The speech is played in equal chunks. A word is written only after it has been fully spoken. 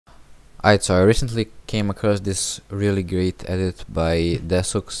Alright, so I recently came across this really great edit by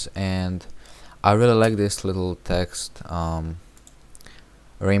tsksubmissions, and I really like this little text,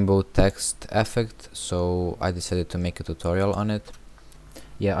 rainbow text effect, so I decided to make a tutorial on it.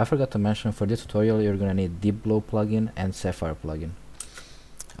 Yeah, I forgot to mention, for this tutorial you're gonna need Deep Glow plugin and Sapphire plugin.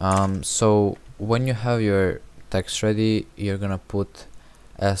 So when you have your text ready, you're gonna put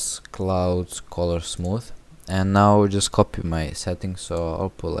S clouds color smooth, and now just copy my settings. So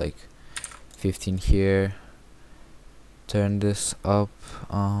I'll put like 15 here, turn this up.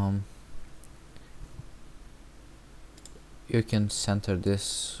 You can center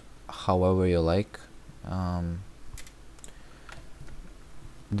this however you like,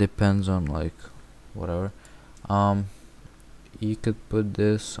 depends on like whatever. You could put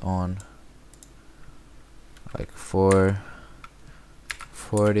this on like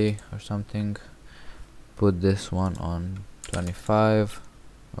 440 or something, put this one on 25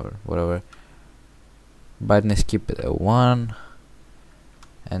 or whatever, brightness keep it at 1,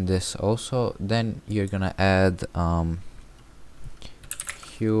 and this also. Then you're gonna add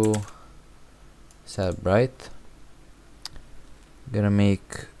hue set bright, gonna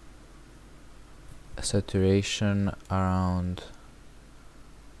make a saturation around,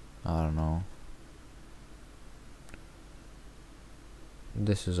 I don't know,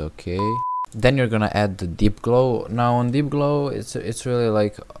 this is okay. Then you're gonna add the deep glow. Now on deep glow, it's really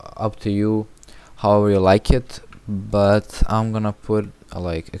like up to you however you like it, but I'm gonna put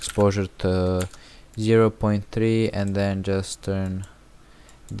like exposure to 0.3 and then just turn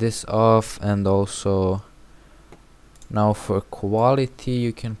this off. And also now for quality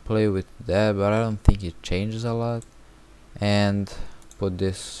you can play with that, but I don't think it changes a lot. And put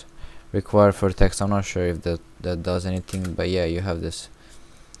this required for text. I'm not sure if that does anything, but yeah, you have this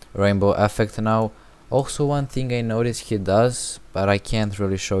rainbow effect. Now also one thing I noticed he does, but I can't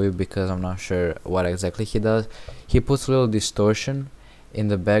really show you because I'm not sure what exactly he does. He puts a little distortion in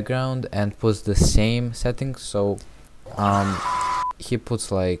the background and puts the same settings. So he puts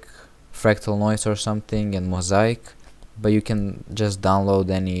like fractal noise or something and mosaic, but you can just download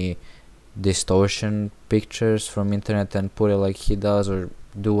any distortion pictures from internet and put it like he does, or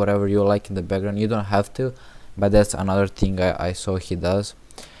do whatever you like in the background. You don't have to, but that's another thing I saw he does.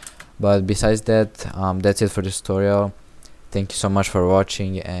 But besides that, that's it for this tutorial. Thank you so much for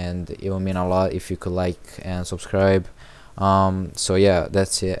watching, and it will mean a lot if you could like and subscribe. So yeah,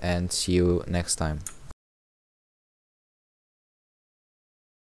 that's it, and see you next time.